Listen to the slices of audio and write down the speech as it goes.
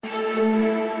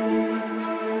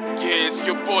It's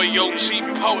your boy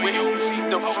OGPoet.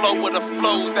 The flow of the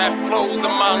flows that flows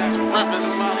amongst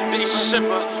rivers. They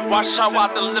shiver. Watch how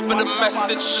I deliver the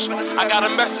message. I got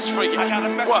a message for you.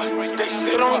 What? They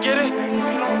still don't get it?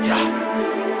 Yeah.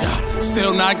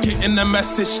 Still not getting the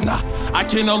message, nah. I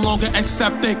can no longer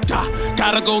accept it,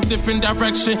 gotta go different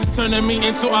direction, turning me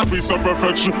into a beast of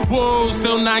perfection. Whoa,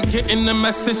 still not getting the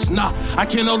message, nah. I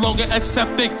can no longer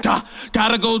accept it,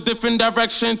 gotta go different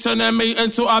direction, turning me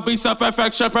into a beast of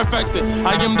perfection, perfected.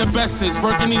 I am the bestest,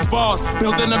 working these bars,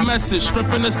 building a message,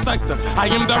 stripping the sector. I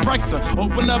am director,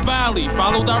 open the valley,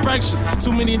 follow directions.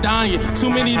 Too many dying,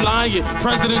 too many lying.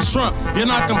 President Trump, you're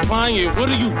not compliant. What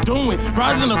are you doing?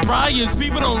 Rising the riots,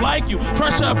 people don't like you.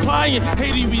 Pressure applying,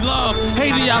 Haiti we love,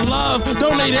 Haiti I love.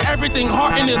 Donated everything,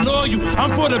 heart and loyal.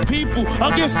 I'm for the people,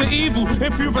 against the evil.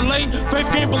 If you relate,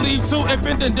 faith can't believe too. If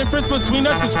the difference between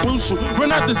us is crucial, we're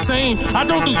not the same. I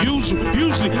don't do usual.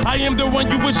 Usually, I am the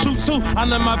one you would shoot to. I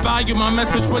know my value, my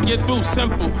message will get through.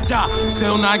 Simple,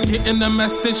 still not getting the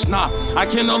message, nah. I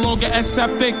can no longer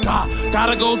accept it,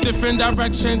 gotta go different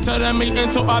direction, turning me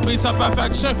into a beast of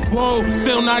perfection. Whoa,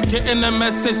 still not getting the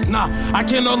message, nah. I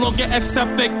can no longer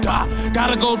accept it,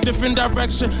 gotta go different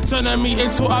direction, turning me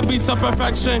into a beast of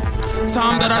perfection.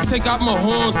 Time that I take out my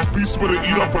horns, beast with it,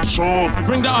 eat up a charm.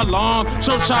 Ring the alarm,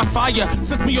 show shot fire,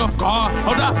 took me off guard.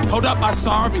 Hold up, I'm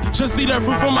sorry. Just need that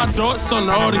roof on my door, it's so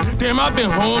naughty. Damn, I've been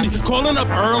horny, calling up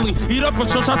early. Eat up a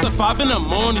show shot to 5 in the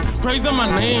morning. Praising my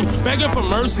name, begging for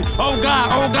mercy. Oh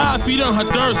God, feed on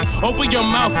her thirst. Open your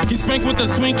mouth, get spanked with the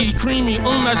Twinkie, creamy.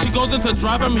 As she goes into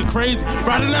driving me crazy.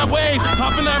 Riding that wave,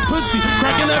 popping that pussy,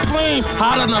 cracking that flame.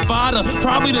 Hot on Nevada,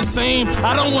 probably the same.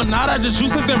 I don't want nada, just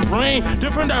juices and brain.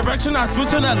 Different direction, I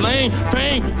switch in that lane.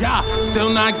 Fame, still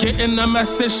not getting the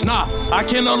message, nah. I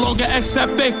can no longer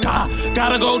accept it,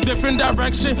 gotta go different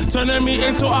direction, turning me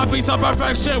into a beast of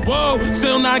perfection. Whoa,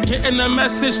 still not getting the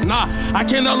message, nah. I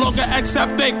can no longer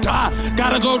accept it,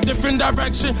 gotta go different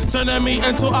direction, turning me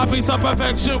into a beast of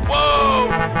perfection.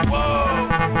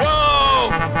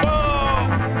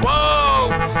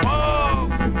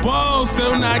 Whoa,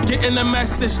 still not getting the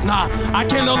message, nah. I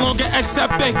can no longer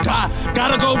accept it,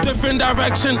 gotta go different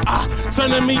direction,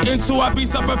 turning me into a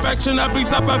beast of perfection,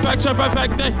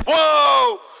 perfected.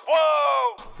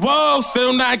 Whoa,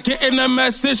 still not getting the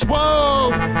message,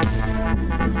 whoa.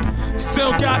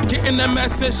 Still got getting the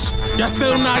message, y'all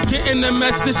still not getting the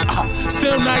message,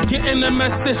 still not getting the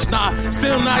message, nah.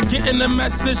 Still not getting the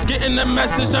message,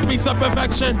 a beast of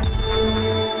perfection.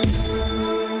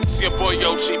 It's your boy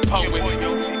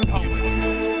OGPoet.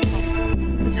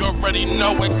 You already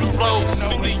know, Explode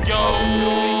Studios,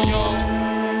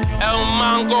 El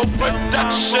Mango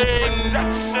Production.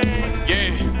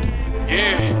 Yeah.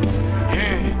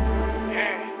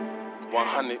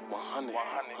 100.